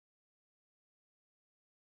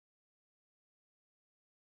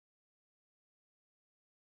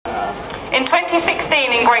In 2016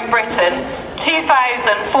 in Great Britain,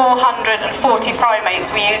 2,440 primates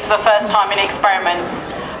were used for the first time in experiments.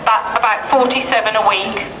 That's about 47 a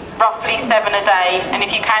week, roughly 7 a day, and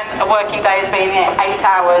if you count a working day as being 8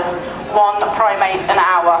 hours, 1 primate an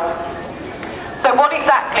hour. So what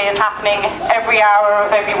exactly is happening every hour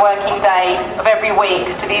of every working day of every week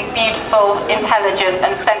to these beautiful, intelligent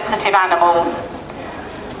and sensitive animals?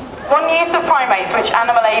 One use of primates which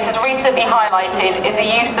Animal Aid has recently highlighted is the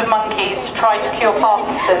use of monkeys to try to cure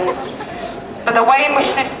Parkinson's. But the way in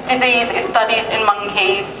which this disease is studied in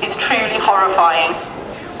monkeys is truly horrifying.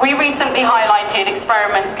 We recently highlighted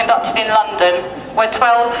experiments conducted in London where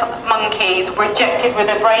 12 monkeys were injected with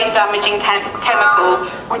a brain-damaging chemical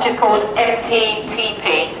which is called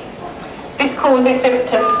MPTP. This causes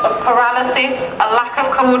symptoms of paralysis, a lack of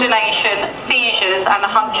coordination, seizures and a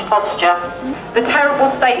hunched posture. The terrible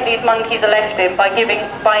state these monkeys are left in by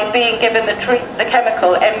being given the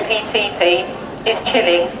chemical MPTP is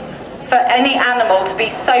chilling. For any animal to be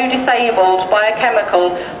so disabled by a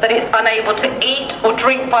chemical that it's unable to eat or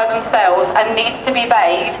drink by themselves and needs to be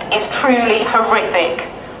bathed is truly horrific.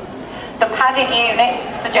 The padded units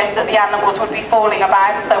suggest that the animals would be falling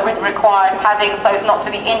about, so would require padding so as not to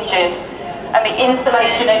be injured. And the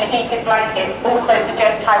insulation and heated blankets also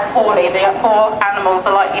suggest how poorly the poor animals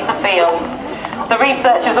are likely to feel. The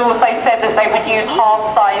researchers also said that they would use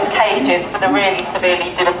half-size cages for the really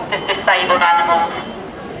severely disabled animals.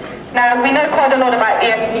 Now, we know quite a lot about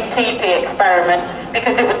the MPTP experiment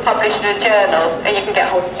because it was published in a journal, and you can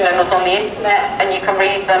get hold of journals on the internet and you can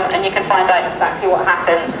read them and you can find out exactly what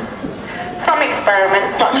happens. Some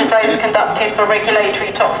experiments, such as those conducted for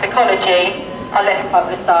regulatory toxicology, are less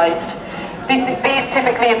publicised. These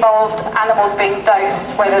typically involved animals being dosed,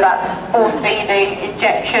 whether that's force feeding,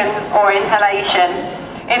 injections or inhalation,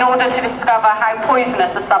 in order to discover how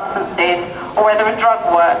poisonous a substance is or whether a drug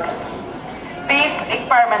works. These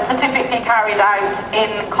experiments are typically carried out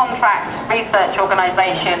in contract research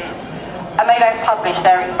organisations and they don't publish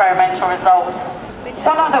their experimental results.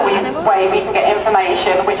 One other way we can get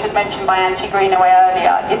information, which was mentioned by Angie Greenaway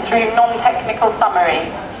earlier, is through non-technical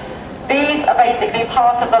summaries. These are basically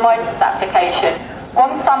part of the licence application.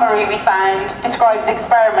 One summary we found describes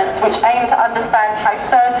experiments which aim to understand how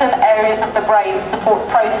certain areas of the brain support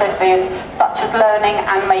processes such as learning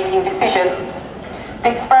and making decisions. The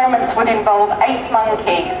experiments would involve 8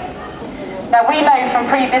 monkeys. Now we know from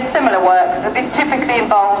previous similar work that this typically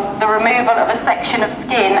involves the removal of a section of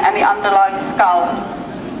skin and the underlying skull.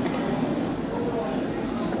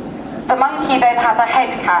 The monkey then has a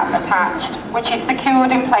head cap attached, which is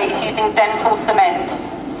secured in place using dental cement.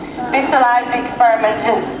 This allows the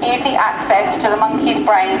experimenters easy access to the monkey's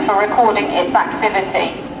brains for recording its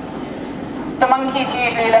activity. The monkeys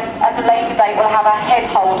usually, at a later date, will have a head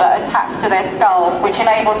holder attached to their skull, which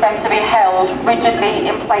enables them to be held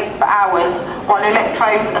rigidly in place for hours while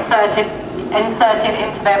electrodes are inserted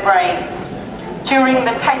into their brains. During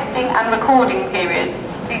the testing and recording periods,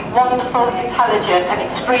 these wonderful, intelligent and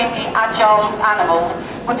extremely agile animals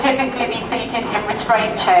will typically be seated in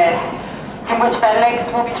restraint chairs, in which their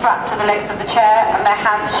legs will be strapped to the legs of the chair and their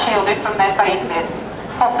hands shielded from their faces,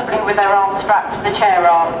 possibly with their arms strapped to the chair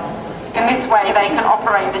arms. In this way they can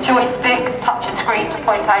operate the joystick, touch a screen to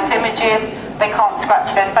point out images, they can't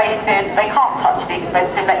scratch their faces, they can't touch the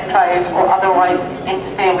expensive electrodes or otherwise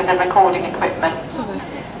interfere with the recording equipment.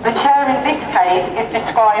 The chair in this case is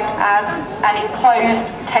described as an enclosed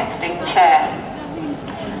testing chair.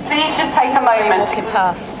 Please just take a moment to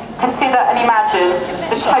consider and imagine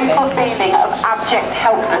the total feeling of abject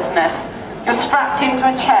helplessness. You're strapped into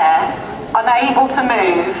a chair, unable to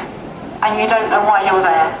move, and you don't know why you're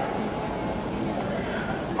there.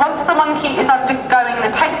 Once the monkey is undergoing the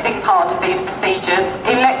testing part of these procedures,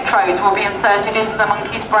 electrodes will be inserted into the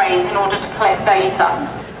monkey's brains in order to collect data.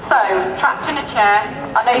 So, trapped in a chair,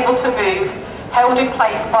 unable to move, held in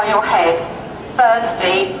place by your head,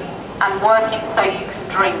 thirsty, and working so you can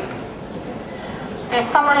drink. The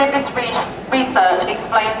summary of this research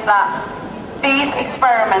explains that these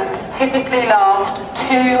experiments typically last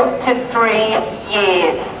 2 to 3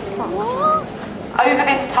 years. Over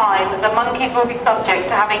this time, the monkeys will be subject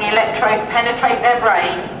to having electrodes penetrate their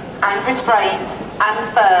brain and restraint and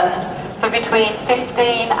thirst for between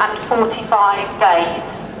 15 and 45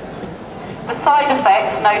 days. The side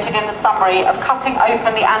effects noted in the summary of cutting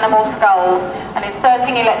open the animal skulls and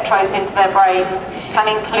inserting electrodes into their brains can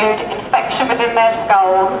include infection within their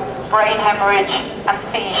skulls, brain hemorrhage and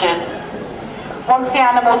seizures. Once the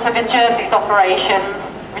animals have endured these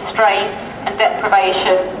operations, restraint and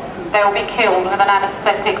deprivation, they will be killed with an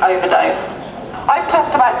anaesthetic overdose. I've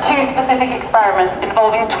talked about 2 specific experiments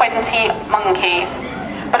involving 20 monkeys.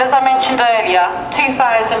 But as I mentioned earlier,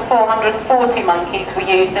 2,440 monkeys were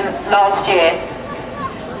used in last year.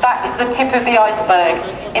 That is the tip of the iceberg.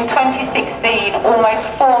 In 2016, almost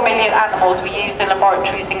 4 million animals were used in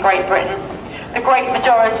laboratories in Great Britain. The great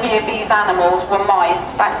majority of these animals were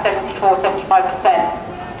mice, about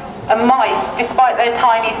 74–75%. And mice, despite their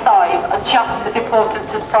tiny size, are just as important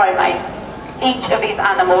as primates. Each of these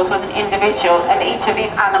animals was an individual, and each of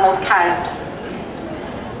these animals count.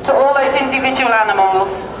 To all those individual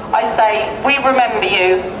animals, I say, we remember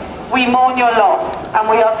you, we mourn your loss, and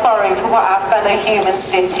we are sorry for what our fellow humans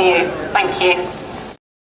did to you. Thank you.